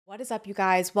What is up, you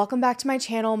guys? Welcome back to my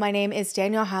channel. My name is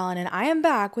Danielle Hallen and I am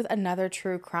back with another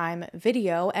true crime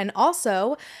video. And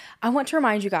also, I want to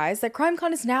remind you guys that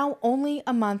CrimeCon is now only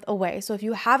a month away. So if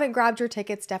you haven't grabbed your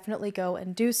tickets, definitely go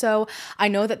and do so. I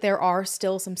know that there are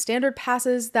still some standard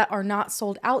passes that are not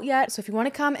sold out yet. So if you want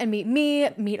to come and meet me,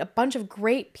 meet a bunch of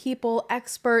great people,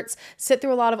 experts, sit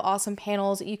through a lot of awesome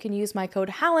panels, you can use my code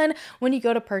Hallen when you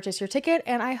go to purchase your ticket,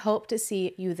 and I hope to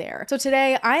see you there. So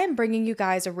today I am bringing you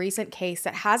guys a recent case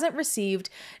that hasn't received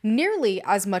nearly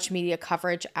as much media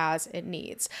coverage as it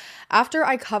needs. After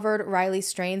I covered Riley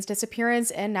Strain's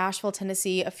disappearance in Nashville,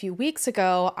 Tennessee a few weeks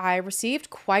ago, I received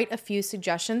quite a few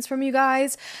suggestions from you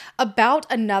guys about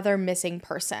another missing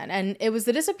person, and it was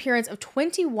the disappearance of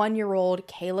 21-year-old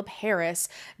Caleb Harris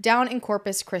down in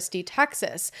Corpus Christi,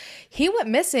 Texas. He went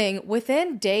missing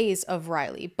within days of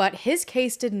Riley, but his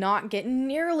case did not get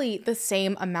nearly the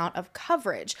same amount of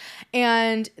coverage,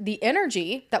 and the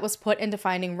energy that was put into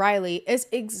finding Riley is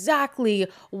exactly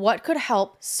what could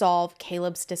help solve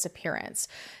Caleb's disappearance.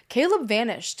 Caleb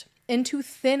vanished into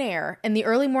thin air in the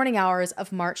early morning hours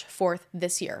of March 4th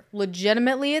this year.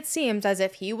 Legitimately, it seems as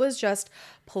if he was just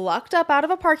plucked up out of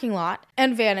a parking lot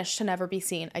and vanished to never be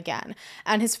seen again.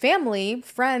 And his family,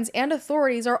 friends, and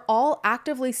authorities are all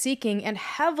actively seeking and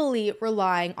heavily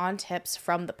relying on tips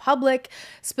from the public,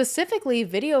 specifically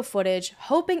video footage,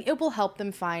 hoping it will help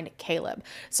them find Caleb.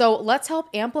 So let's help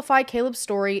amplify Caleb's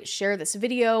story, share this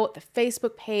video, the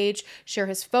Facebook page, share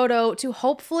his photo to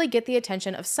hopefully get the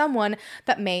attention of someone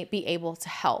that may be able to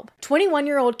help.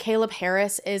 21-year-old Caleb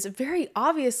Harris is very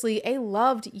obviously a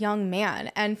loved young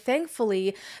man, and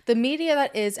thankfully, the media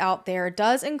that is out there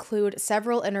does include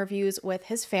several interviews with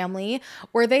his family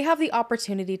where they have the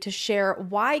opportunity to share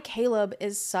why Caleb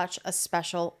is such a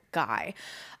special guy.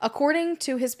 According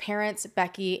to his parents,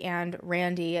 Becky and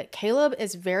Randy, Caleb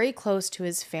is very close to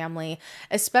his family,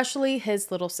 especially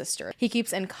his little sister. He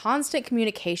keeps in constant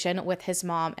communication with his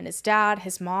mom and his dad.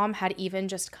 His mom had even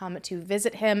just come to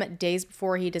visit him days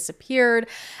before he disappeared,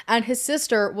 and his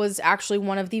sister was actually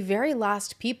one of the very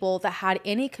last people that had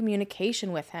any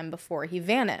communication with him before he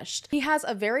vanished. He has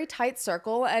a very tight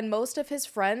circle, and most of his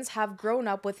friends have grown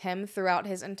up with him throughout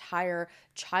his entire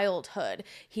childhood.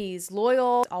 He's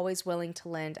loyal, always willing to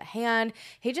lend a hand.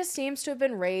 He just seems to have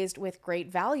been raised with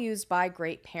great values by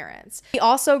great parents. He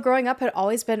also, growing up, had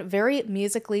always been very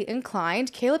musically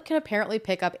inclined. Caleb can apparently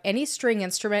pick up any string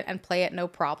instrument and play it no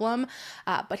problem,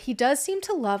 but he does seem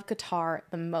to love guitar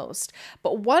the most.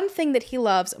 But one thing that he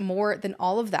loves more than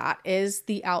all of that is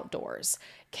the outdoors.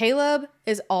 Caleb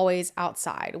is always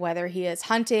outside, whether he is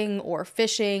hunting or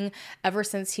fishing ever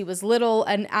since he was little,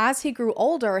 and as he grew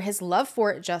older, his love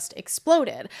for it just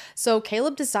exploded. So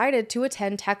Caleb decided to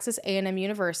attend Texas A&M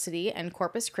University in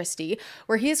Corpus Christi,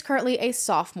 where he is currently a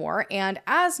sophomore, and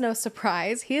as no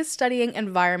surprise, he is studying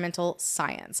environmental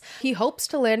science. He hopes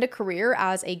to land a career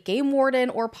as a game warden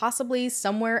or possibly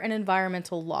somewhere in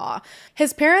environmental law.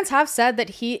 His parents have said that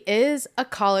he is a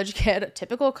college kid, a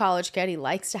typical college kid. He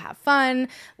likes to have fun.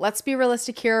 Let's be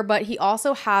realistic here, but he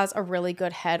also has a really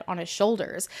good head on his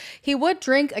shoulders. He would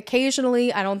drink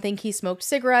occasionally. I don't think he smoked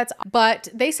cigarettes, but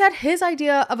they said his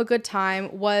idea of a good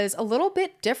time was a little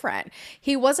bit different.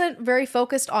 He wasn't very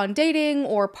focused on dating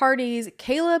or parties.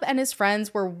 Caleb and his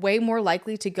friends were way more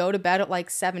likely to go to bed at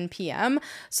like 7 p.m.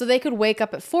 so they could wake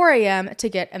up at 4 a.m. to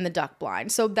get in the duck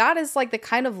blind. So that is like the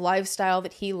kind of lifestyle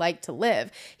that he liked to live.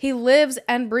 He lives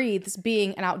and breathes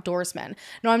being an outdoorsman.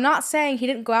 Now, I'm not saying he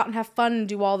didn't go out and have fun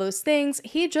and do all those things.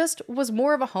 He just was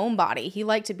more of a homebody. He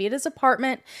liked to be at his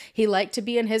apartment. He liked to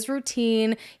be in his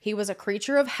routine. He was a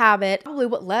creature of habit, probably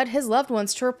what led his loved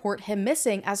ones to report him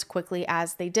missing as quickly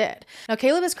as they did. Now,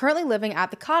 Caleb is currently living at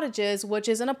the Cottages, which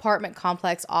is an apartment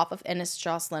complex off of Ennis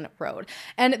Jocelyn Road.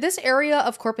 And this area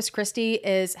of Corpus Christi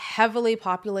is heavily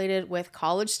populated with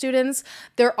college students.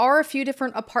 There are a few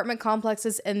different apartment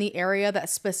complexes in the area that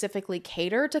specifically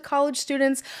cater to college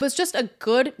students. It was just a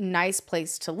good, nice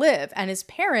place to live, and his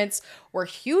parents were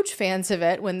huge fans of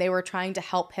it when they were trying to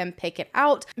help him pick it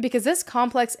out because this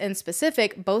complex in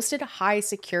specific boasted high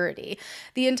security.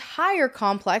 The entire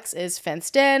complex is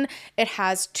fenced in. It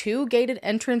has 2 gated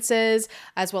entrances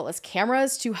as well as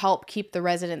cameras to help keep the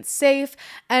residents safe,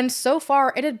 and so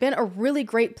far it had been a really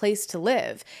great place to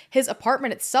live. His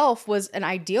apartment itself was an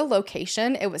ideal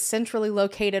location. It was centrally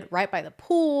located right by the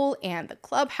pool and the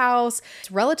clubhouse.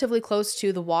 It's relatively close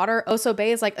to the water. Oso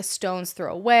Bay is like a stone's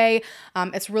throw away.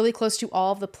 It's really close to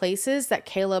all of the places that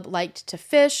Caleb liked to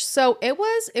fish, so it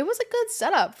was a good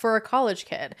setup for a college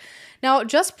kid. Now,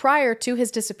 just prior to his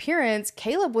disappearance,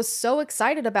 Caleb was so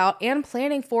excited about and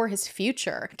planning for his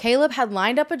future. Caleb had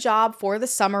lined up a job for the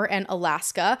summer in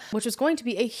Alaska, which was going to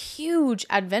be a huge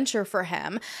adventure for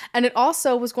him, and it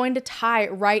also was going to tie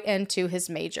right into his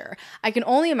major. I can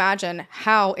only imagine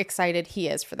how excited he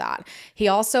is for that. He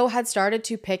also had started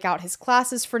to pick out his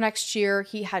classes for next year.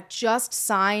 He had just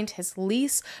signed his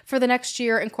lease for the next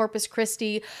year in Corpus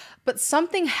Christi, but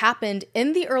something happened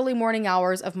in the early morning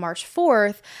hours of March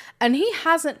 4th, and he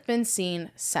hasn't been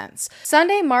seen since.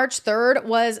 Sunday, March 3rd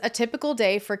was a typical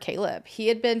day for Caleb. He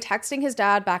had been texting his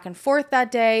dad back and forth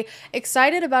that day,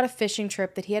 excited about a fishing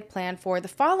trip that he had planned for the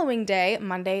following day,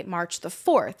 Monday, March the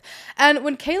 4th. And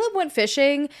when Caleb went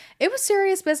fishing, it was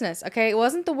serious business, okay? It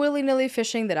wasn't the willy-nilly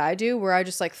fishing that I do, where I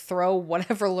just like throw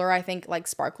whatever lure I think like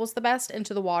sparkles the best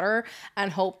into the water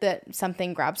and hope that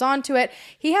something grabs onto it.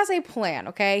 He has a plan,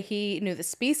 okay? He knew the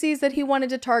species that he wanted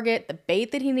to target, the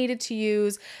bait that he needed to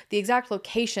use, the exact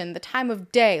location, the time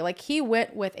of day. Like, he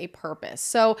went with a purpose.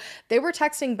 So they were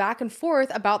texting back and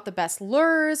forth about the best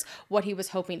lures, what he was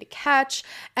hoping to catch,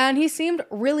 and he seemed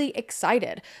really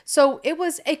excited. So it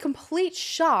was a complete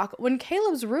shock when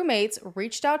Caleb's roommates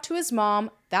reached out to his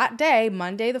mom that day,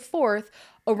 Monday the 4th,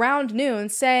 around noon,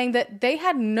 saying that they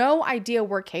had no idea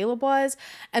where Caleb was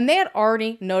and they had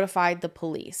already notified the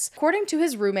police. According to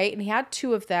his roommate, and he had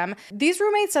two of them, these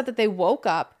roommates said that they woke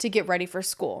up to get ready for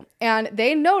school and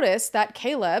they noticed that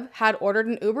Caleb had ordered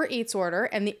an Uber Eats order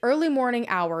in the early morning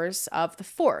hours of the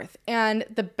 4th, and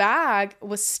the bag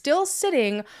was still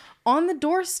sitting on the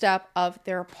doorstep of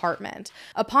their apartment.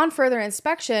 Upon further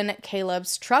inspection,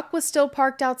 Caleb's truck was still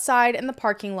parked outside in the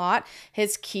parking lot,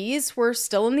 his keys were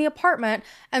still in the apartment,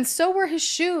 and so were his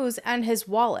shoes and his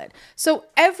wallet. So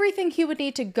everything he would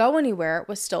need to go anywhere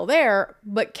was still there,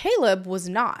 but Caleb was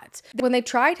not. When they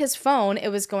tried his phone, it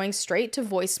was going straight to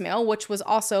voicemail, which was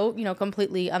also,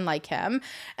 completely unlike him.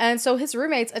 And so his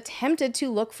roommates attempted to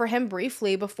look for him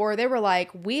briefly before they were like,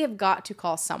 we have got to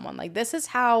call someone. Like, this is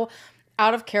how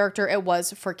out of character it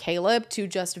was for Caleb to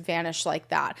just vanish like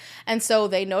that. And so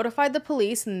they notified the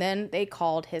police and then they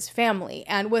called his family.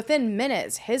 And within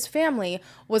minutes, his family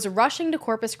was rushing to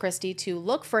Corpus Christi to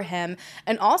look for him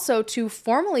and also to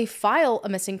formally file a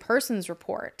missing persons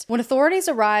report. When authorities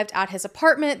arrived at his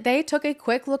apartment, they took a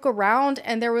quick look around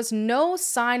and there was no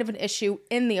sign of an issue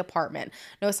in the apartment.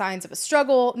 No signs of a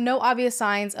struggle, no obvious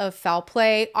signs of foul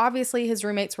play. Obviously, his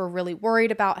roommates were really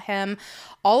worried about him.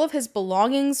 All of his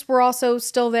belongings were also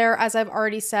still there, as I've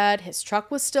already said. His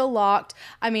truck was still locked.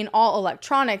 I mean, all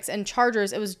electronics and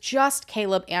chargers. It was just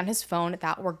Caleb and his phone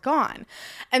that were gone.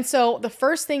 And so the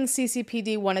first thing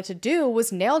CCPD wanted to do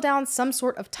was nail down some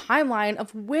sort of timeline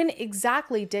of when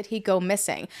exactly did he go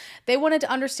missing. They wanted to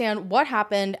understand what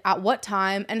happened at what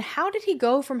time and how did he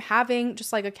go from having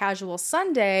just like a casual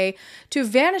Sunday to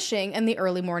vanishing in the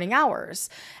early morning hours.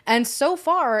 And so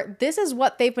far, this is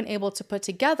what they've been able to put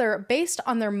together based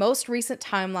on their most recent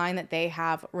timeline that they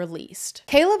have released.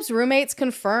 Caleb's roommates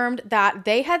confirmed that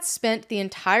they had spent the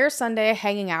entire Sunday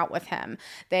hanging out with him.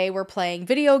 They were playing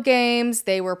video games,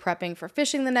 they were prepping for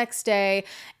fishing the next day,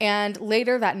 and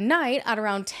later that night at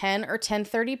around 10 or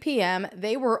 10:30 p.m.,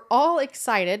 they were all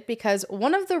excited because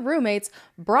one of the roommates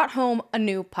brought home a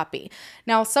new puppy.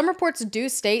 Now, some reports do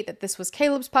state that this was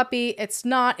Caleb's puppy. It's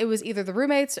not. It was either the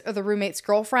roommates or the roommates'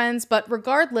 girlfriends, but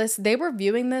regardless, they were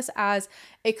viewing this as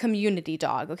a community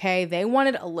dog, okay? They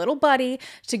wanted a little buddy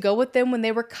to go with them when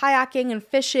they were kayaking and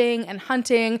fishing and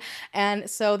hunting, and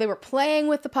so they were playing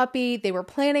with the puppy. They were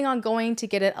planning on going to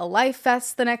get it a life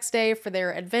vest the next day for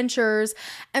their adventures,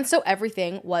 and so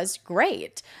everything was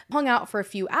great. Hung out for a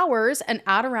few hours, and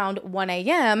at around 1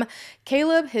 a.m.,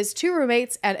 Caleb, his two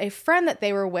roommates, and a friend that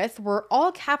they were with were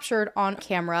all captured on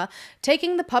camera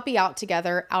taking the puppy out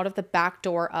together out of the back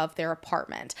door of their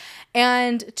apartment.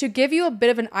 And to give you a bit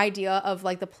of an idea of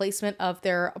like the placement of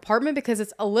their apartment, because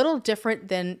it's a little different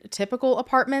than typical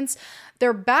apartments,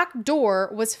 their back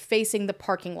door was facing the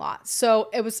parking lot. So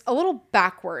it was a little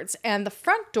backwards, and the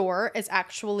front door is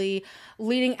actually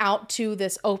leading out to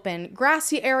this open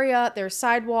grassy area. There's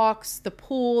sidewalks, the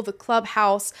pool, the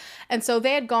clubhouse. And so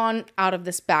they had gone out of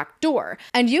this back door.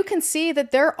 And you can see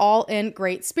that they're all in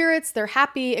great spirits. They're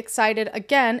happy, excited.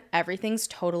 Again, everything's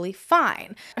totally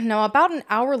fine. Now, about an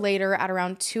hour later at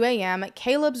around 2 a.m.,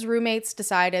 Caleb's roommates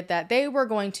decided that they were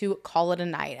going to call it a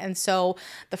night. And so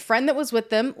the friend that was with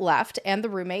them left and the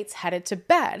roommates headed to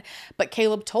bed. But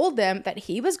Caleb told them that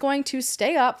he was going to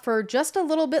stay up for just a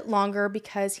little bit longer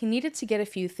because he needed to get a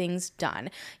few things done.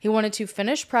 He wanted to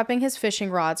finish prepping his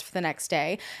fishing rods for the next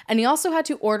day, and he also had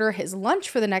to order his lunch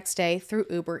for the next day through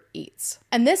Uber Eats.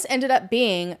 And this ended up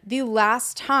being the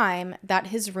last time that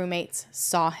his roommates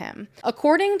saw him.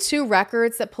 According to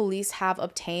records that police have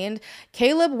obtained,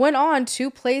 Caleb went on to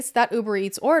place that Uber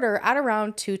Eats order at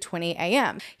around 2:20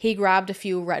 a.m. He grabbed a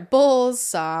few Red Bulls,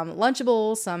 some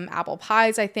Lunchables, some apple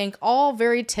pies, I think, all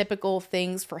very typical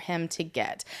things for him to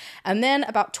get. And then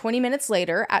about 20 minutes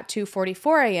later at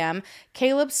 2:44 a.m.,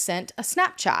 Caleb sent a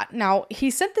Snapchat. Now, he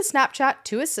sent the Snapchat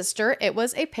to his sister. It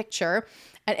was a picture,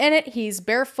 and in it, he's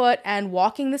barefoot and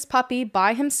walking this puppy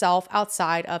by himself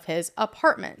outside of his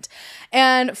apartment.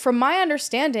 And from my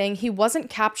understanding, he wasn't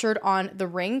captured on the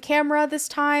Ring camera this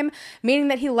time, meaning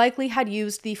that he likely had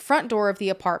used the front door of the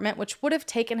apartment, which would have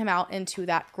taken him out into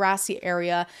that grassy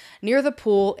area near the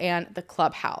pool and the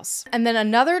clubhouse. And then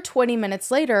another 20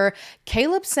 minutes later,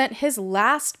 Caleb sent his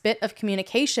last bit of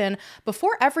communication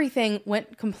before everything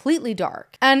went completely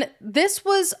dark. And this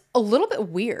was a little bit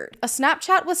weird. A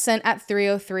Snapchat was sent at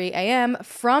 3:03 a.m.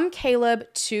 from Caleb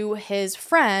to his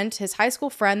friend, his high school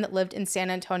friend that lived in San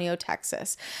Antonio,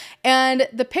 Texas. And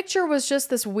the picture was just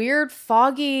this weird,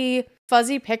 foggy,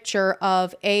 fuzzy picture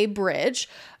of a bridge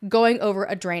going over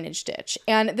a drainage ditch.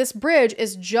 And this bridge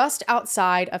is just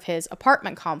outside of his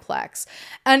apartment complex.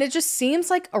 And it just seems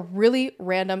like a really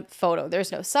random photo.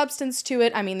 There's no substance to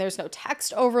it. I mean, there's no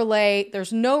text overlay.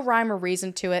 There's no rhyme or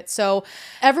reason to it. So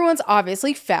everyone's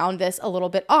obviously found this a little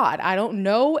bit odd. I don't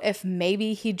know if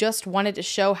maybe he just wanted to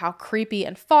show how creepy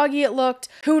and foggy it looked.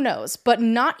 Who knows? But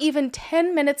not even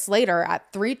 10 minutes later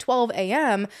at 3:12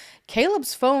 a.m.,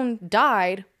 Caleb's phone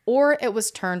died, or it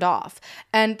was turned off,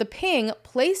 and the ping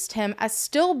placed him as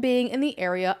still being in the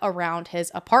area around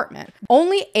his apartment.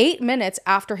 Only 8 minutes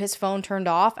after his phone turned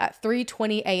off at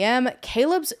 3:20 a.m.,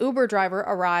 Caleb's Uber driver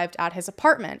arrived at his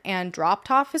apartment and dropped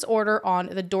off his order on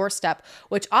the doorstep,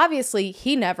 which obviously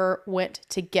he never went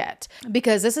to get,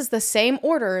 because this is the same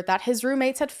order that his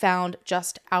roommates had found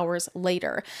just hours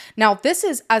later. Now, this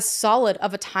is as solid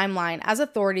of a timeline as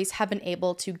authorities have been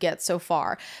able to get so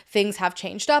far. Things have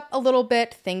changed up a little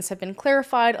bit, things have been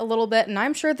clarified a little bit, and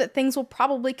I'm sure that things will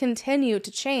probably continue to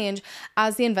change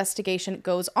as the investigation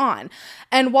goes on.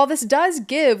 And while this does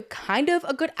give kind of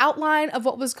a good outline of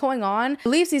what was going on, it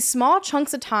leaves these small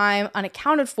chunks of time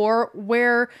unaccounted for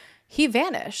where he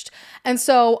vanished. And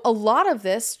so a lot of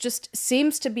this just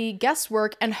seems to be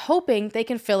guesswork and hoping they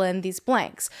can fill in these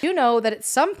blanks. You know that at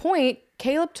some point,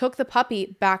 Caleb took the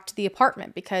puppy back to the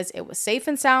apartment because it was safe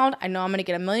and sound. I know I'm going to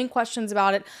get a million questions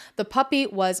about it. The puppy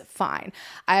was fine.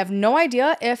 I have no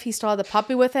idea if he still had the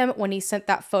puppy with him when he sent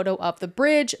that photo of the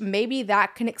bridge. Maybe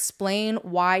that can explain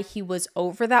why he was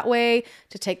over that way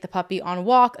to take the puppy on a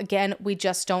walk. Again, we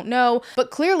just don't know. But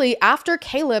clearly, after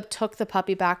Caleb took the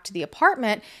puppy back to the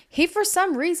apartment, he for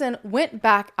some reason went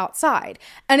back outside.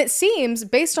 And it seems,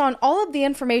 based on all of the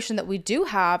information that we do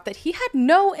have, that he had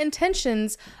no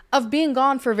intentions of being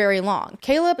gone for very long.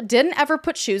 Caleb didn't ever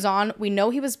put shoes on. We know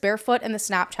he was barefoot in the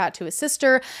Snapchat to his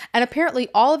sister, and apparently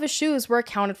all of his shoes were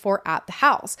accounted for at the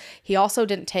house. He also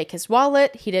didn't take his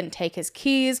wallet. He didn't take his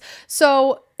keys.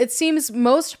 So it seems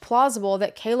most plausible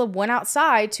that Caleb went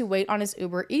outside to wait on his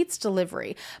Uber Eats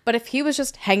delivery. But if he was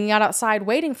just hanging out outside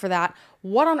waiting for that,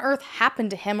 what on earth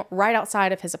happened to him right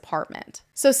outside of his apartment?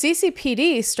 So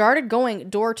CCPD started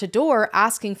going door to door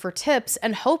asking for tips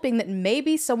and hoping that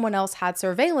maybe someone else had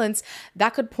surveillance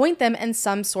that could point them in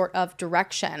some sort of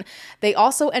direction. They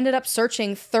also ended up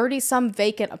searching 30-some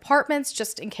vacant apartments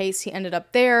just in case he ended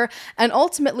up there. And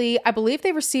ultimately, I believe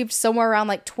they received somewhere around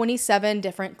like 27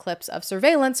 different clips of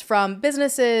surveillance from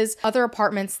businesses, other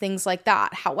apartments, things like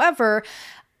that. However,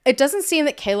 it doesn't seem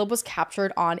that Caleb was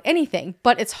captured on anything,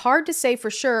 but it's hard to say for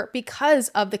sure because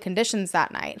of the conditions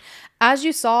that night. As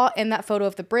you saw in that photo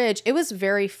of the bridge, it was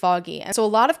very foggy. And so a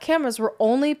lot of cameras were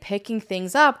only picking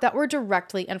things up that were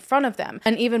directly in front of them.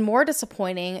 And even more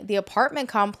disappointing, the apartment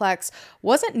complex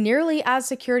wasn't nearly as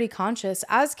security conscious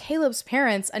as Caleb's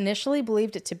parents initially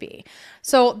believed it to be.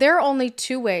 So there are only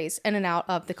two ways in and out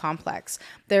of the complex.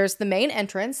 There's the main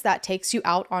entrance that takes you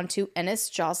out onto Ennis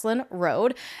Joslin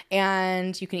Road,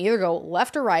 and you can either go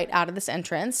left or right out of this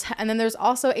entrance. And then there's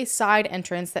also a side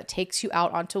entrance that takes you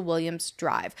out onto Williams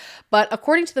Drive. But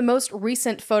according to the most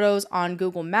recent photos on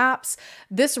Google Maps,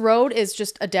 this road is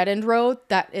just a dead-end road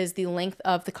that is the length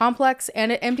of the complex,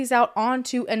 and it empties out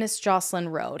onto Ennis Jocelyn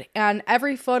Road. And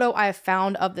every photo I have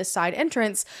found of this side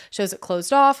entrance shows it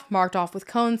closed off, marked off with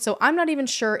cones, so I'm not even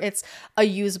sure it's a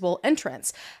usable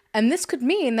entrance. And this could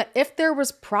mean that if there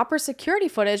was proper security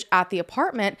footage at the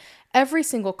apartment, every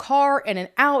single car in and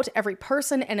out, every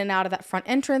person in and out of that front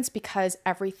entrance, because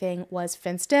everything was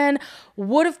fenced in,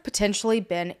 would have potentially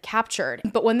been captured.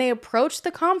 But when they approached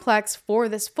the complex for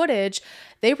this footage,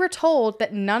 they were told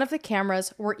that none of the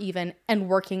cameras were even in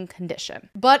working condition.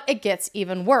 But it gets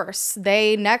even worse.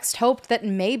 They next hoped that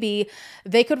maybe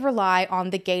they could rely on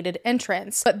the gated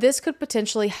entrance, but this could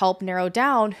potentially help narrow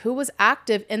down who was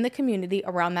active in the community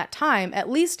around that time, at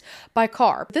least by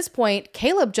car. At this point,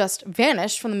 Caleb just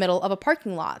vanished from the middle of a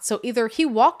parking lot. So either he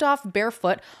walked off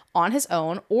barefoot on his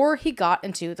own or he got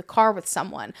into the car with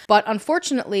someone. But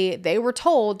unfortunately, they were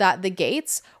told that the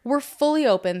gates were fully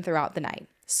open throughout the night.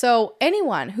 So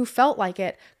anyone who felt like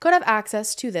it could have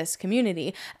access to this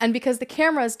community. And because the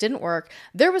cameras didn't work,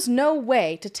 there was no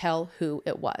way to tell who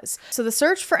it was. So the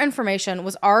search for information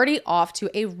was already off to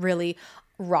a really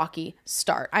rocky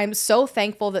start. I'm so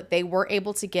thankful that they were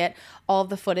able to get all of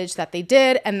the footage that they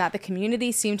did, and that the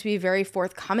community seemed to be very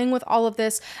forthcoming with all of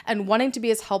this and wanting to be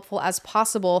as helpful as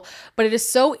possible. But it is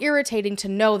so irritating to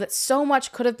know that so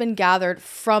much could have been gathered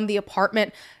from the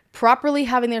apartment properly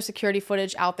having their security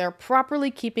footage out there, properly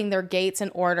keeping their gates in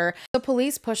order. The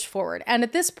police pushed forward. And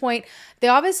at this point, they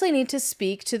obviously need to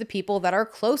speak to the people that are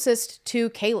closest to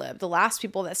Caleb. The last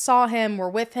people that saw him were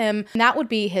with him. And that would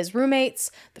be his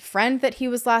roommates, the friend that he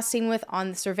was last seen with on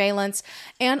the surveillance,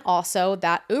 and also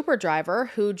that Uber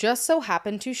driver who just so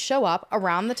happened to show up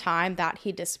around the time that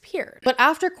he disappeared. But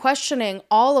after questioning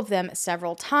all of them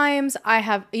several times, I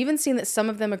have even seen that some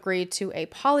of them agreed to a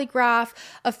polygraph.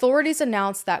 Authorities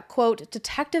announced that, quote,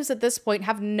 detectives at this point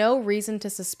have no reason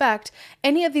to suspect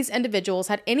any of these individuals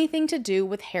had anything to do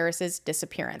with Harris's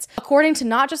disappearance. According to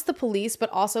not just the police,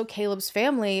 but also Caleb's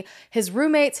family, his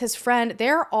roommates, his friend,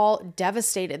 they're all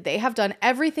devastated. They have done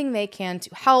everything they can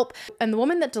to help. And the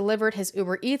woman that delivered his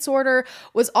Uber Eats order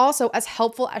was also as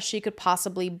helpful as she could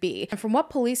possibly be. And from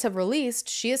what police have released,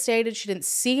 she has stated she didn't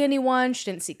see anyone, she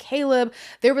didn't see Caleb.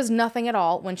 There was nothing at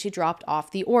all when she dropped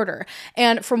off the order.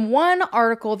 And from one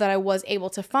article that I was able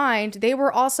to find, they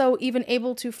were also even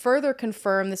able to further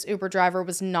confirm this Uber driver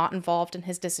was not involved in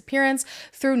his disappearance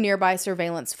through nearby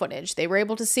surveillance footage. They were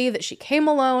able to see that she came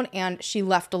alone and she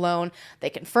left alone. They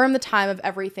confirmed the time of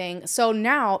everything. So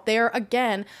now they're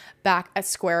again back at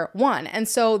square one. And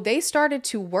so they started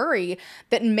to worry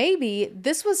that maybe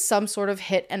this was some sort of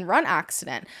hit and run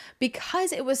accident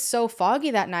because it was so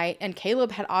foggy that night, and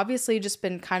Caleb had obviously just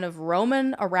been kind of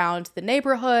roaming around the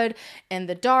neighborhood in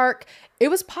the dark. It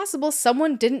was possible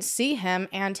someone didn't see him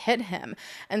and hit him.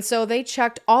 And so they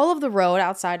checked all of the road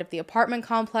outside of the apartment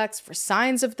complex for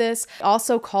signs of this.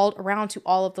 Also called around to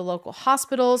all of the local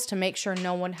hospitals to make sure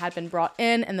no one had been brought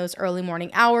in those early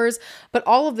morning hours. But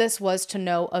all of this was to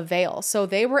no avail. So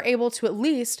they were able to at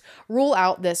least rule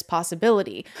out this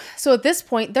possibility. So at this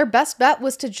point, their best bet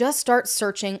was to just start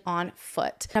searching on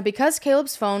foot. Now, because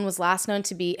Caleb's phone was last known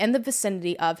to be in the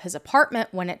vicinity of his apartment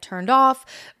when it turned off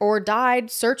or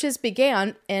died, searches began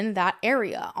in that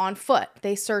area on foot.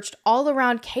 They searched all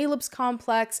around Caleb's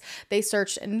complex, they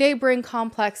searched neighboring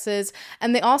complexes,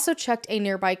 and they also checked a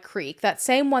nearby creek, that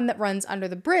same one that runs under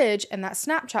the bridge in that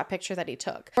Snapchat picture that he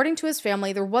took. According to his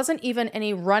family, there wasn't even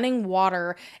any running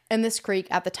water in this creek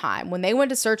at the time. When they went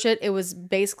to search it, it was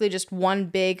basically just one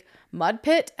big mud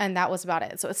pit, and that was about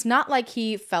it. So it's not like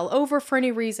he fell over for any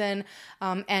reason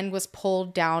and was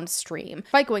pulled downstream.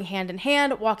 By going hand in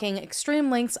hand, walking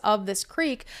extreme lengths of this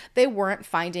creek, they weren't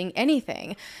finding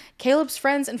anything. Caleb's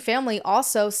friends and family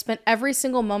also spent every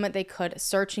single moment they could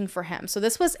searching for him. So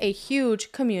this was a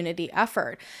huge community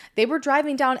effort. They were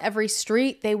driving down every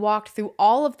street. They walked through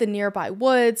all of the nearby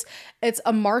woods. It's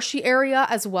a marshy area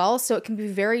as well, so it can be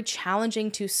very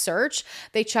challenging to search.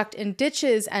 They checked in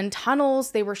ditches and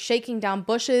tunnels. They were shaking down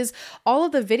bushes. All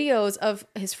of the videos of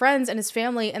his friends and his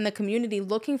family and the community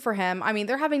looking for him, I mean,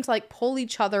 they're having to like pull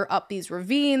each other up these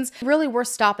ravines. Really were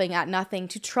stopping at nothing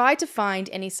to try to find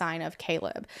any sign of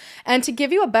Caleb. And to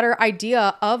give you a better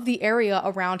idea of the area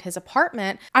around his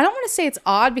apartment, I don't want to say it's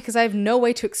odd because I have no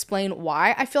way to explain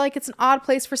why I feel like it's an odd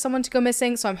place for someone to go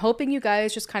missing. So I'm hoping you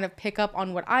guys just kind of pick up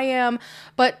on what I am.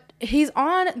 But he's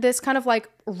on this kind of like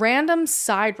random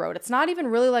side road. It's not even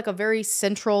really like a very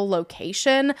central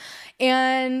location.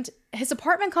 And his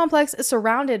apartment complex is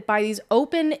surrounded by these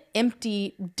open,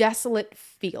 empty, desolate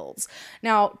fields.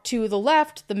 Now, to the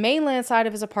left, the mainland side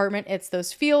of his apartment, it's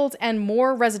those fields and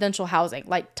more residential housing,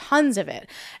 like tons of it.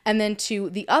 And then to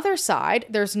the other side,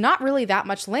 there's not really that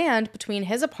much land between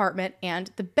his apartment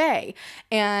and the bay.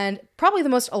 And probably the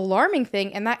most alarming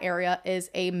thing in that area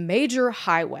is a major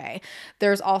highway.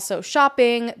 There's also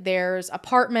shopping, there's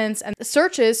apartments, and the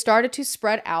searches started to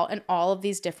spread out in all of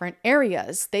these different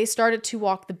areas. They started to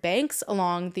walk the banks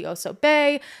along the Oso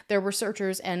Bay. There were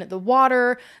searchers in the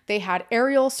water. They had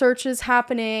aerial searches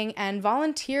happening, and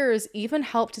volunteers even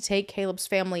helped to take Caleb's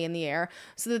family in the air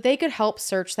so that they could help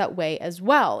search that way as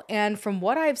well. And from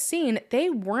what I've seen, they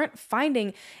weren't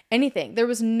finding anything. There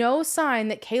was no sign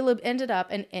that Caleb ended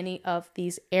up in any of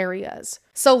these areas.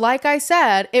 So like I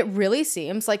said, it really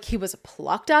seems like he was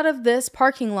plucked out of this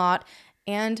parking lot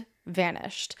and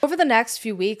vanished. Over the next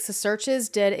few weeks, the searches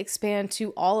did expand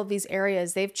to all of these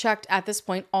areas. They've checked at this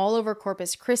point all over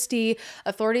Corpus Christi.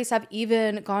 Authorities have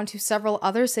even gone to several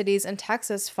other cities in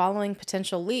Texas following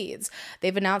potential leads.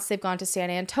 They've announced they've gone to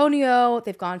San Antonio,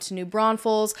 they've gone to New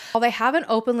Braunfels. While they haven't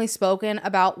openly spoken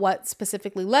about what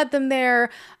specifically led them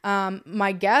there,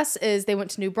 my guess is they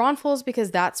went to New Braunfels because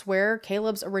that's where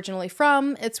Caleb's originally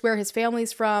from. It's where his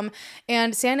family's from.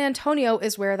 And San Antonio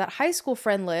is where that high school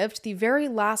friend lived, the very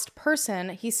last person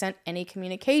he sent any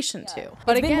communication to.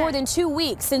 But it's been more than 2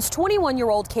 weeks since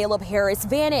 21-year-old Caleb Harris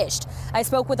vanished. I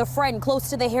spoke with a friend close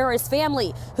to the Harris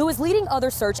family who is leading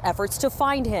other search efforts to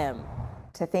find him.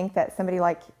 To think that somebody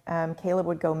like Caleb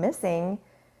would go missing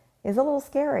is a little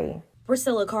scary.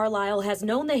 Priscilla Carlisle has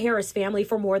known the Harris family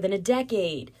for more than a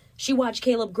decade. She watched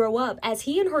Caleb grow up as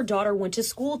he and her daughter went to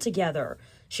school together.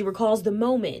 She recalls the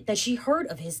moment that she heard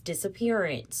of his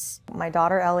disappearance. My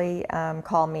daughter Ellie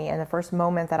called me, and the first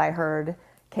moment that I heard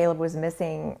Caleb was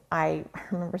missing, I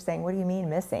remember saying, "What do you mean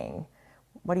missing?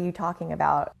 What are you talking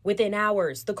about?" Within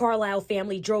hours, the Carlisle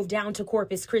family drove down to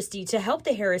Corpus Christi to help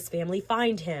the Harris family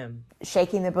find him.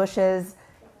 Shaking the bushes,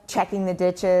 checking the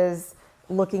ditches,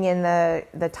 looking in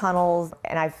the tunnels,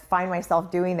 and I find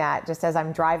myself doing that just as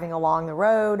I'm driving along the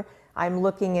road. I'm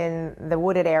looking in the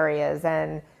wooded areas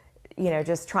and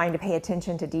just trying to pay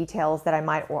attention to details that I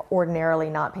might ordinarily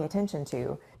not pay attention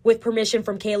to. With permission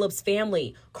from Caleb's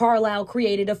family, Carlisle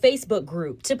created a Facebook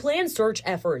group to plan search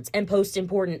efforts and post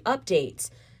important updates.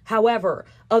 However,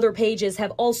 other pages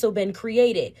have also been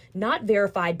created, not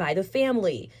verified by the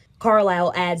family.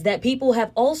 Carlisle adds that people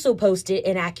have also posted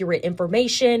inaccurate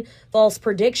information, false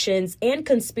predictions, and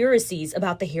conspiracies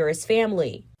about the Harris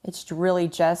family. It's really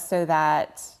just so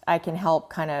that I can help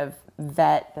kind of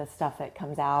vet the stuff that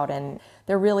comes out, and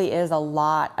there really is a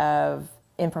lot of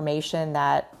information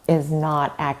that is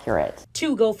not accurate.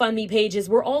 2 GoFundMe pages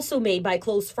were also made by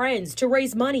close friends to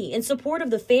raise money in support of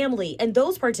the family and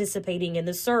those participating in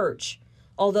the search.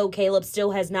 Although Caleb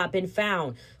still has not been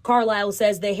found, Carlisle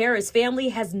says the Harris family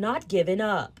has not given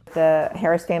up. The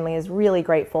Harris family is really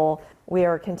grateful. We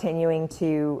are continuing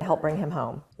to help bring him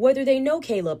home. Whether they know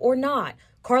Caleb or not,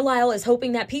 Carlisle is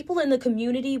hoping that people in the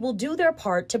community will do their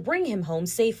part to bring him home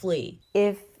safely.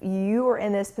 If you were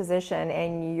in this position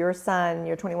and your son,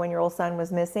 your 21-year-old son,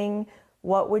 was missing,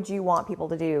 what would you want people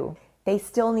to do? They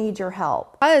still need your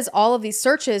help. Because all of these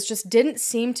searches just didn't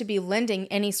seem to be lending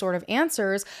any sort of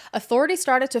answers, authorities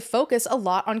started to focus a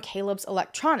lot on Caleb's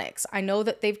electronics. I know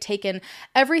that they've taken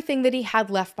everything that he had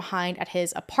left behind at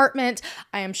his apartment.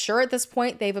 I am sure at this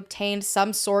point they've obtained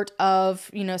some sort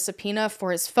of, subpoena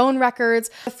for his phone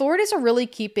records. Authorities are really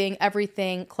keeping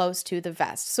everything close to the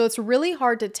vest. So it's really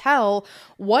hard to tell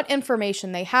what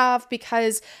information they have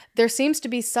because there seems to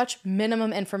be such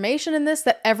minimum information in this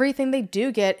that everything they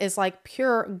do get is like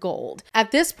pure gold.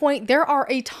 At this point, there are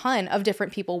a ton of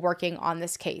different people working on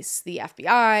this case. The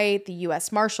FBI, the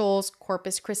U.S. Marshals,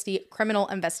 Corpus Christi Criminal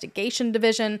Investigation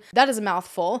Division. That is a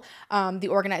mouthful. The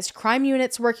organized crime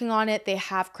unit's working on it. They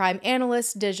have crime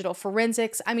analysts, digital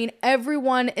forensics. I mean,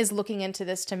 everyone is looking into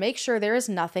this to make sure there is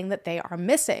nothing that they are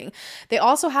missing. They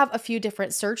also have a few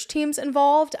different search teams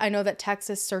involved. I know that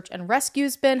Texas Search and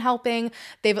Rescue's been helping.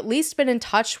 They've at least been in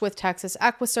touch with Texas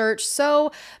EquiSearch.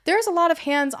 So there's a lot of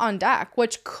hands on deck,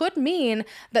 which could mean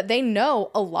that they know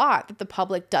a lot that the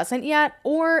public doesn't yet,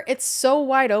 or it's so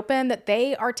wide open that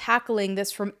they are tackling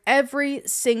this from every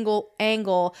single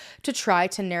angle to try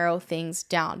to narrow things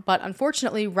down. But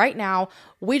unfortunately, right now,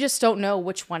 we just don't know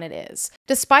which one it is.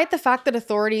 Despite the fact that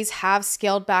authorities have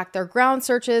scaled back their ground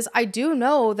searches, I do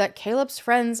know that Caleb's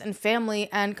friends and family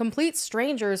and complete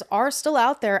strangers are still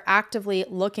out there actively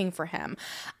looking for him.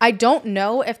 I don't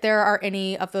know if there are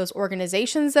any of those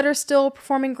organizations that are still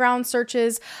performing ground background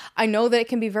searches. I know that it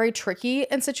can be very tricky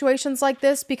in situations like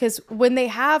this because when they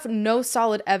have no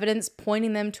solid evidence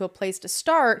pointing them to a place to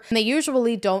start, they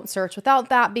usually don't search without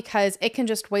that because it can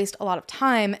just waste a lot of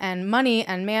time and money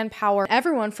and manpower.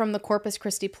 Everyone from the Corpus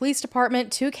Christi Police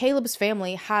Department to Caleb's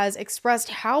family has expressed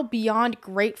how beyond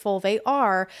grateful they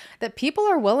are that people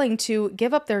are willing to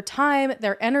give up their time,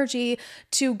 their energy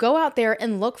to go out there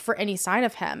and look for any sign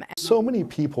of him. So many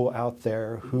people out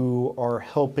there who are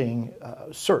helping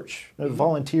search,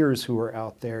 volunteers who are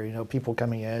out there, people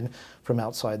coming in from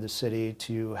outside the city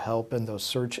to help in those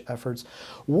search efforts.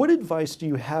 What advice do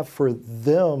you have for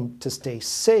them to stay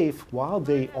safe while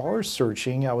they are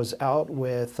searching? I was out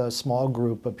with a small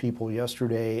group of people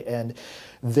yesterday, and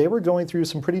they were going through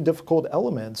some pretty difficult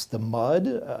elements, the mud,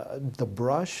 the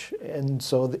brush, and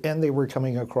they were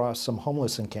coming across some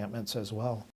homeless encampments as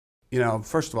well.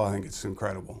 First of all, I think it's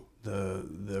incredible.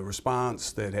 The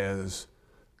response that has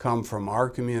come from our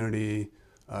community,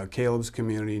 Caleb's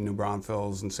community, New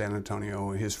Braunfels and San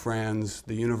Antonio, his friends,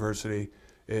 the university,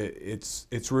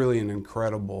 it's really an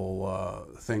incredible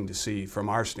thing to see from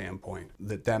our standpoint,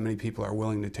 that many people are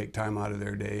willing to take time out of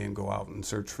their day and go out and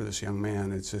search for this young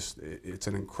man. It's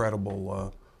an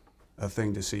incredible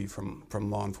thing to see from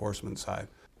law enforcement side.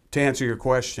 To answer your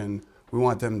question, we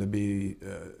want them to be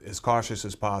as cautious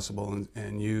as possible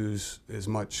and use as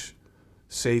much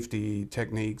safety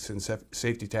techniques and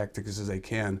safety tactics as they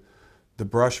can. The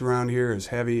brush around here is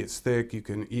heavy, it's thick, you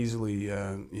can easily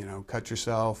cut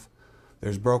yourself.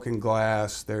 There's broken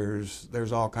glass,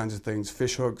 there's all kinds of things,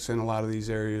 fish hooks in a lot of these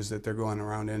areas that they're going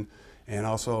around in, and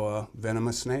also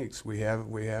venomous snakes. We have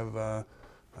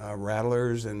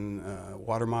rattlers and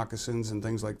water moccasins and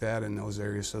things like that in those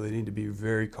areas, so they need to be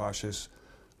very cautious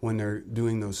when they're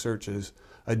doing those searches.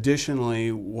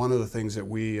 Additionally, one of the things that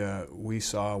we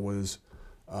saw was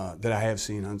that I have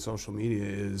seen on social media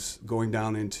is going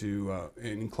down into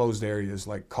enclosed areas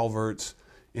like culverts,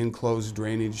 enclosed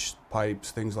drainage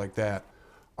pipes, things like that.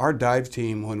 Our dive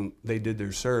team, when they did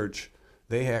their search,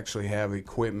 they actually have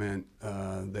equipment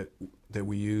that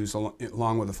we use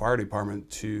along with the fire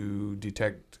department to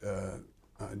detect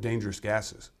dangerous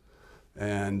gases.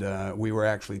 And we were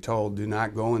actually told, do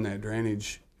not go in that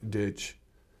drainage ditch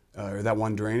or that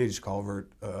one drainage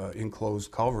culvert,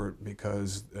 enclosed culvert,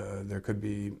 because there could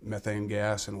be methane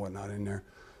gas and whatnot in there.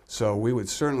 So we would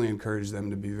certainly encourage them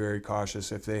to be very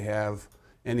cautious if they have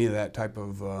any of that type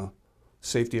of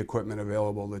safety equipment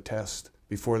available to test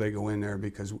before they go in there,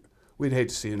 because we'd hate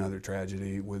to see another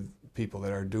tragedy with people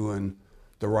that are doing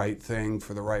the right thing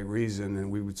for the right reason,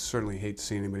 and we would certainly hate to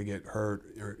see anybody get hurt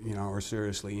or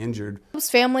seriously injured.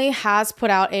 His family has put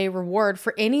out a reward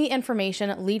for any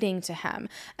information leading to him,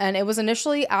 and it was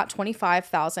initially at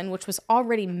 $25,000, which was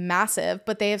already massive,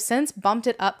 but they have since bumped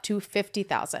it up to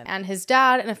 $50,000. And his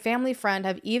dad and a family friend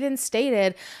have even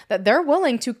stated that they're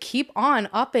willing to keep on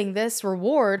upping this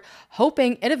reward,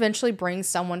 hoping it eventually brings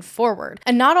someone forward.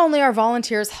 And not only are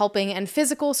volunteers helping in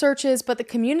physical searches, but the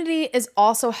community is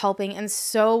also helping in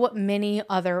so many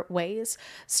other ways.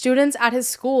 Students at his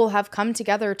school have come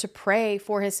together to pray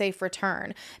for his safe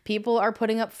return. People are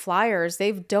putting up flyers,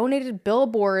 they've donated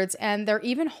billboards, and they're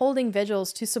even holding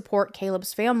vigils to support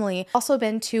Caleb's family. Also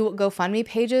been 2 GoFundMe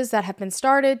pages that have been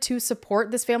started to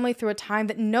support this family through a time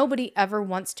that nobody ever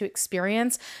wants to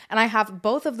experience, and I have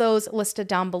both of those listed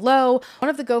down below. One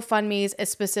of the GoFundMes is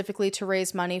specifically to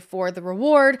raise money for the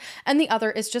reward, and the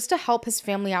other is just to help his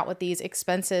family out with these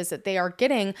expenses that they are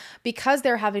getting because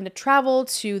they're having to travel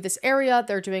to this area.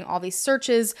 They're doing all these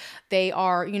searches. They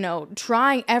are,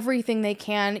 trying everything they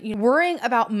can. Worrying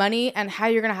about money and how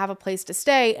you're going to have a place to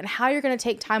stay and how you're going to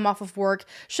take time off of work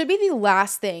should be the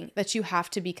last thing that you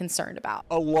have to be concerned about.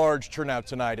 A large turnout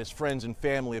tonight as friends and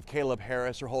family of Caleb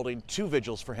Harris are holding 2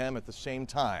 vigils for him at the same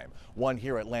time. One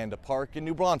here at Landa Park in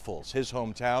New Braunfels, his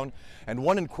hometown, and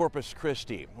one in Corpus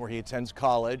Christi, where he attends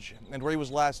college and where he was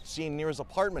last seen near his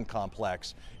apartment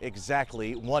complex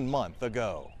exactly 1 month ago.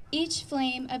 Each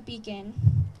flame a beacon,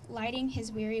 lighting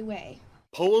his weary way.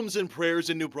 Poems and prayers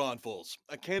in New Braunfels,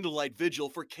 a candlelight vigil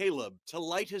for Caleb to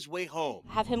light his way home.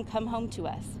 Have him come home to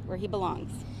us, where he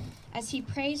belongs. As he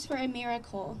prays for a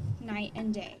miracle night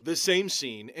and day. The same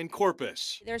scene in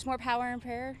Corpus. There's more power in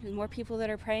prayer. The more people that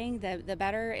are praying, the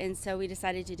better, and so we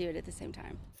decided to do it at the same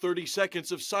time. 30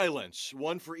 seconds of silence,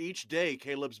 one for each day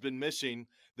Caleb's been missing.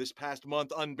 This past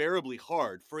month unbearably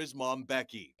hard for his mom,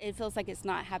 Becky. It feels like it's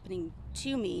not happening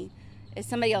to me. It's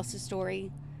somebody else's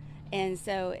story, and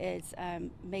so it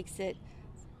makes it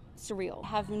surreal. I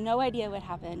have no idea what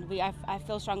happened. I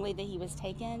feel strongly that he was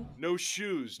taken. No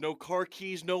shoes, no car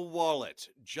keys, no wallet,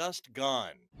 just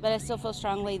gone. But I still feel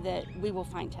strongly that we will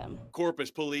find him.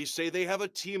 Corpus police say they have a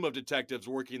team of detectives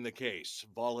working the case.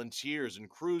 Volunteers and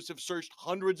crews have searched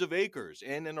hundreds of acres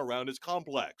in and around his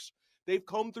complex. They've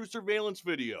combed through surveillance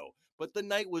video, but the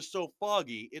night was so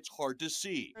foggy, it's hard to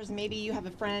see. Maybe you have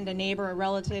a friend, a neighbor, a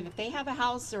relative. If they have a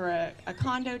house or a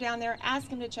condo down there, ask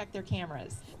them to check their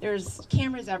cameras. There's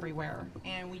cameras everywhere,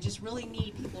 and we just really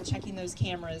need people checking those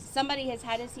cameras. Somebody has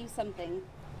had to see something,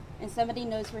 and somebody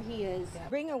knows where he is.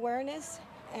 Bring awareness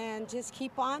and just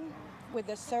keep on with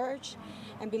the search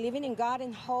and believing in God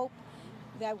and hope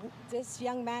that this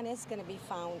young man is going to be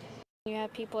found. You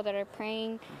have people that are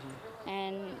praying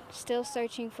and still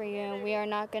searching for you, and we are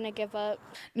not going to give up.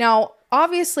 Now,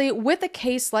 obviously, with a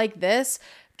case like this,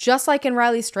 just like in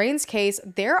Riley Strain's case,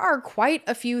 there are quite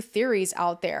a few theories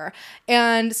out there,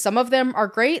 and some of them are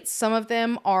great, some of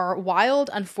them are wild.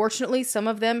 Unfortunately, some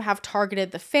of them have targeted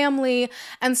the family,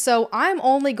 and so I'm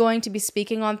only going to be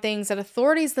speaking on things that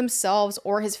authorities themselves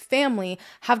or his family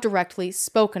have directly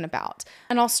spoken about.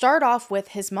 And I'll start off with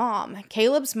his mom.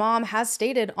 Caleb's mom has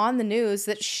stated on the news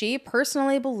that she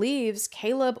personally believes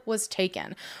Caleb was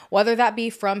taken, whether that be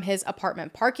from his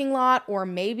apartment parking lot or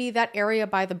maybe that area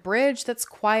by the bridge that's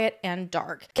quiet and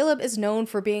dark. Caleb is known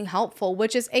for being helpful,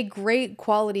 which is a great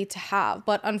quality to have,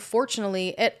 but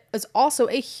unfortunately, it is also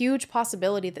a huge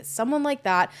possibility that someone like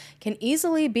that can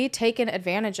easily be taken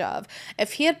advantage of.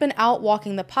 If he had been out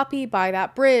walking the puppy by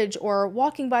that bridge or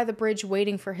walking by the bridge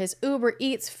waiting for his Uber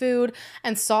Eats food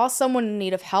and saw someone in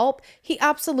need of help, he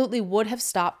absolutely would have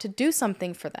stopped to do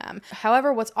something for them.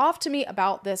 However, what's off to me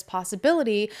about this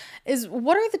possibility is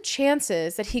what are the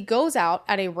chances that he goes out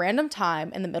at a random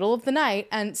time in the middle of the night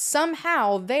and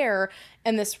somehow there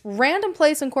in this random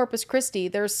place in Corpus Christi,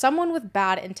 there's someone with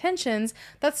bad intentions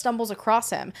that stumbles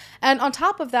across him. And on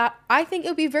top of that, I think it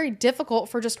would be very difficult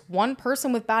for just one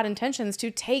person with bad intentions to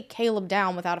take Caleb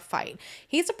down without a fight.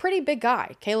 He's a pretty big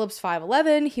guy. Caleb's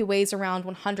 5'11", he weighs around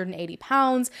 180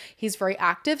 pounds, he's very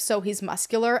active, so he's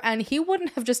muscular, and he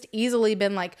wouldn't have just easily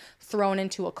been like thrown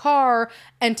into a car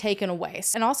and taken away.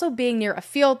 And also being near a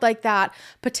field like that,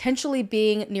 potentially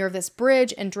being near this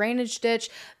bridge and drainage ditch,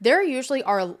 there usually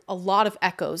are a lot of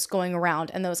echoes going around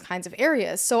in those kinds of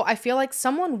areas. So I feel like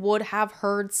someone would have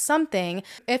heard something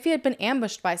if he had been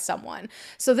ambushed by someone.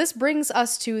 So this brings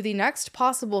us to the next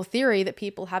possible theory that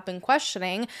people have been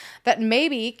questioning, that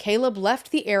maybe Caleb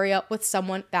left the area with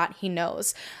someone that he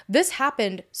knows. This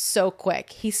happened so quick.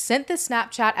 He sent the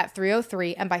Snapchat at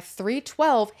 3:03 and by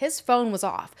 3:12 his phone was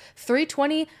off.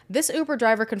 3:20, this Uber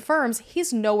driver confirms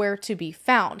he's nowhere to be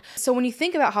found. So when you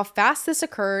think about how fast this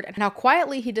occurred and how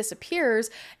quietly he disappears,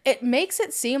 it makes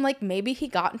it seem like maybe he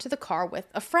got into the car with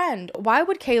a friend. Why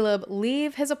would Caleb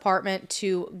leave his apartment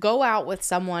to go out with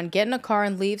someone, get in a car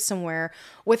and leave somewhere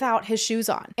without his shoes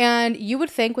on? And you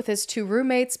would think with his two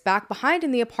roommates back behind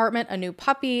in the apartment, a new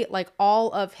puppy, like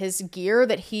all of his gear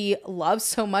that he loves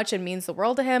so much and means the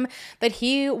world to him, that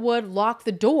he would lock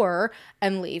the door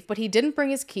and leave. But he didn't bring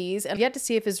his keys, and yet to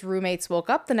see if his roommates woke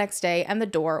up the next day and the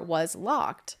door was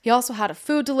locked. He also had a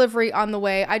food delivery on the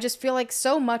way. I just feel like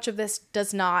so much of this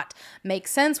does not make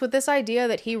sense with this idea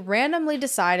that he randomly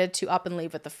decided to up and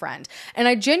leave with a friend. And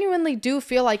I genuinely do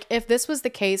feel like if this was the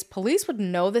case, police would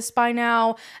know this by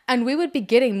now, and we would be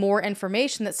getting more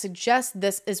information that suggests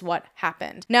this is what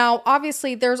happened. Now,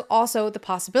 obviously, there's also the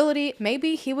possibility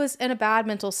maybe he was in a bad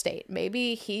mental state.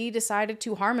 Maybe he decided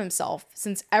to harm himself.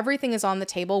 Since everything is on the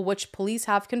table, which police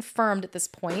have confirmed at this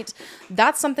point,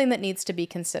 that's something that needs to be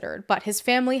considered. But his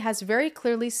family has very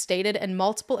clearly stated in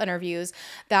multiple interviews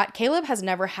that Caleb has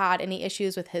never had any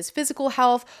issues with his physical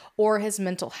health or his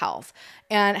mental health.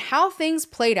 And how things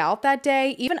played out that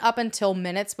day, even up until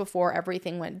minutes before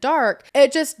everything went dark,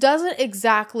 it just doesn't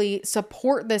exactly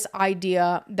support this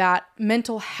idea that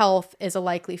mental health is a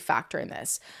likely factor in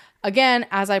this. Again,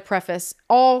 as I preface,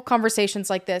 all conversations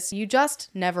like this, you just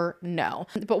never know.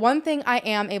 But one thing I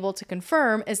am able to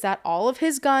confirm is that all of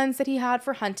his guns that he had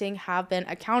for hunting have been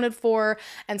accounted for,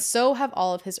 and so have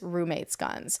all of his roommates'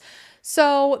 guns.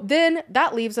 So then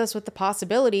that leaves us with the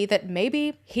possibility that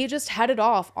maybe he just headed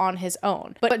off on his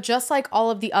own. But just like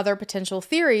all of the other potential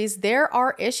theories, there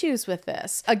are issues with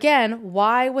this. Again,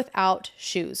 why without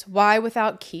shoes? Why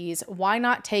without keys? Why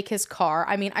not take his car?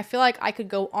 I mean, I feel like I could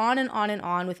go on and on and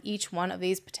on with each one of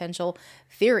these potential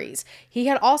theories. He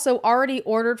had also already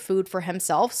ordered food for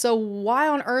himself, so why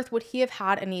on earth would he have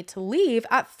had a need to leave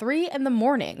at 3 in the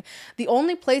morning? The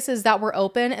only places that were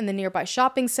open in the nearby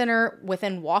shopping center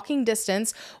within walking distance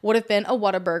distance would have been a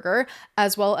Whataburger,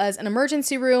 as well as an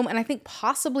emergency room, and I think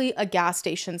possibly a gas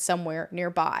station somewhere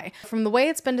nearby. From the way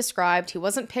it's been described, he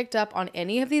wasn't picked up on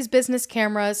any of these business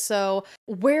cameras, so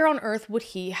where on earth would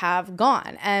he have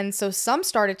gone? And so some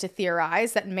started to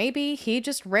theorize that maybe he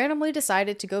just randomly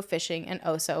decided to go fishing in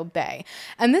Oso Bay.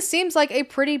 And this seems like a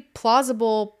pretty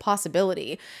plausible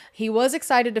possibility. He was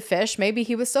excited to fish. Maybe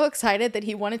he was so excited that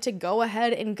he wanted to go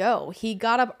ahead and go. He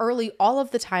got up early all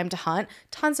of the time to hunt.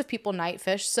 Tons of people night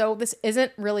fish, so this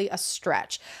isn't really a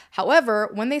stretch. However,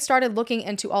 when they started looking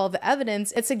into all of the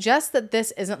evidence, it suggests that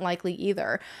this isn't likely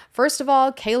either. First of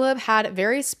all, Caleb had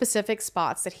very specific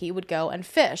spots that he would go and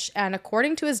fish, and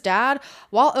according to his dad,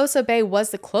 while Oso Bay was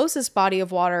the closest body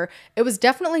of water, it was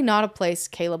definitely not a place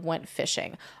Caleb went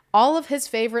fishing. All of his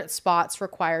favorite spots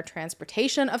require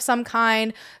transportation of some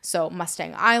kind, so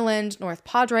Mustang Island, North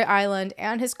Padre Island,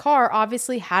 and his car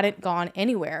obviously hadn't gone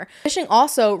anywhere. Fishing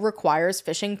also requires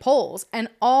fishing poles, and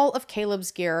all of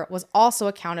Caleb's gear was also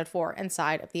accounted for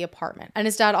inside of the apartment. And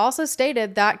his dad also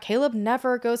stated that Caleb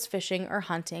never goes fishing or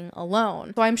hunting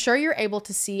alone. So I'm sure you're able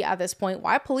to see at this point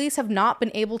why police have not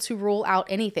been able to rule out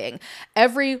anything.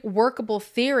 Every workable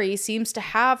theory seems to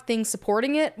have things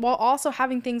supporting it while also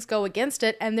having things go against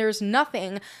it, and there's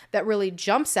nothing that really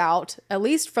jumps out, at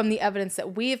least from the evidence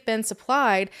that we've been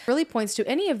supplied, really points to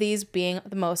any of these being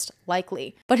the most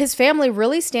likely. But his family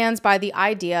really stands by the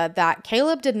idea that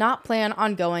Caleb did not plan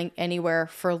on going anywhere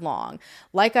for long.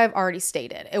 Like I've already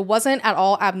stated, it wasn't at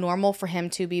all abnormal for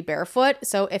him to be barefoot,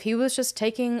 so if he was just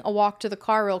taking a walk to the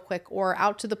car real quick or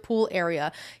out to the pool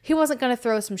area, he wasn't going to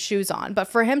throw some shoes on. But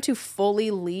for him to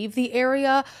fully leave the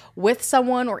area with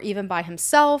someone or even by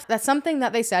himself, that's something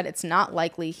that they said it's not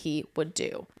likely he would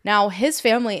do. Now, his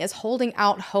family is holding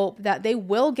out hope that they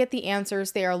will get the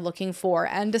answers they are looking for,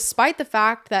 and despite the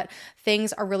fact that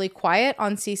things are really quiet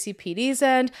on CCPD's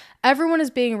end, everyone is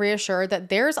being reassured that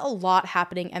there's a lot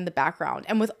happening in the background.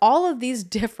 And with all of these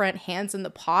different hands in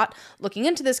the pot looking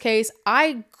into this case,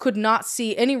 I could not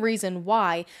see any reason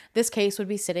why this case would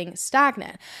be sitting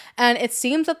stagnant. And it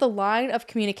seems that the line of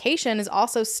communication is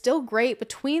also still great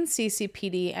between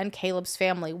CCPD and Caleb's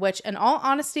family, which in all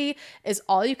honesty is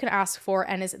all you can ask for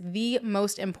and is the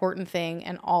most important thing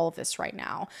in all of this right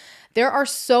now. There are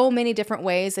so many different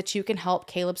ways that you can help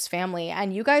Caleb's family,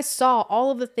 and you guys saw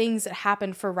all of the things that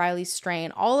happened for Riley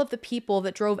Strain, all of the people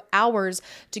that drove hours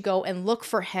to go and look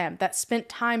for him, that spent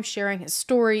time sharing his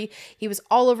story. He was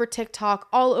all over TikTok,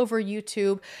 all over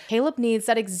YouTube. Caleb needs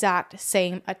that exact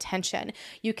same attention.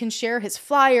 You can share his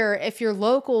flyer. If you're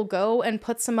local, go and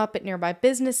put some up at nearby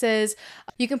businesses.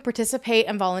 You can participate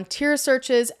in volunteer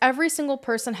searches. Every single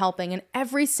person helping and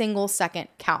every single second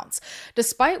counts.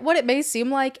 Despite what it may seem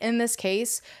like in this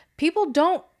case, people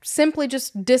don't simply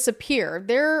just disappear.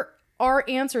 There are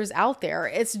answers out there.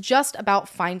 It's just about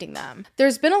finding them.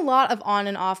 There's been a lot of on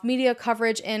and off media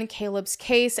coverage in Caleb's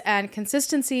case, and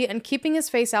consistency and keeping his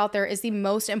face out there is the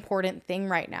most important thing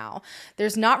right now.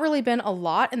 There's not really been a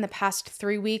lot in the past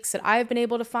 3 weeks that I've been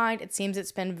able to find. It seems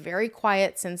it's been very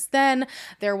quiet since then.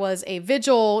 There was a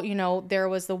vigil, there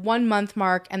was the 1 month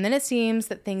mark, and then it seems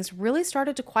that things really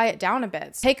started to quiet down a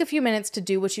bit. Take a few minutes to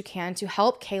do what you can to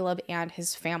help Caleb and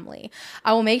his family.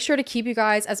 I will make sure to keep you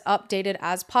guys as updated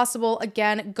as possible.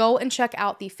 Again, go and check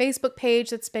out the Facebook page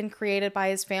that's been created by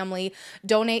his family.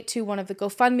 Donate to one of the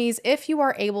GoFundMes if you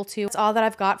are able to. That's all that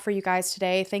I've got for you guys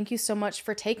today. Thank you so much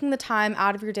for taking the time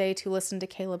out of your day to listen to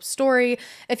Caleb's story.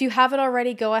 If you haven't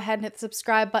already, go ahead and hit the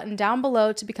subscribe button down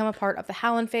below to become a part of the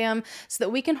Hallen fam so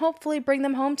that we can hopefully bring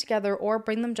them home together or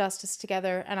bring them justice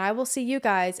together. And I will see you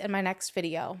guys in my next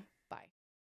video.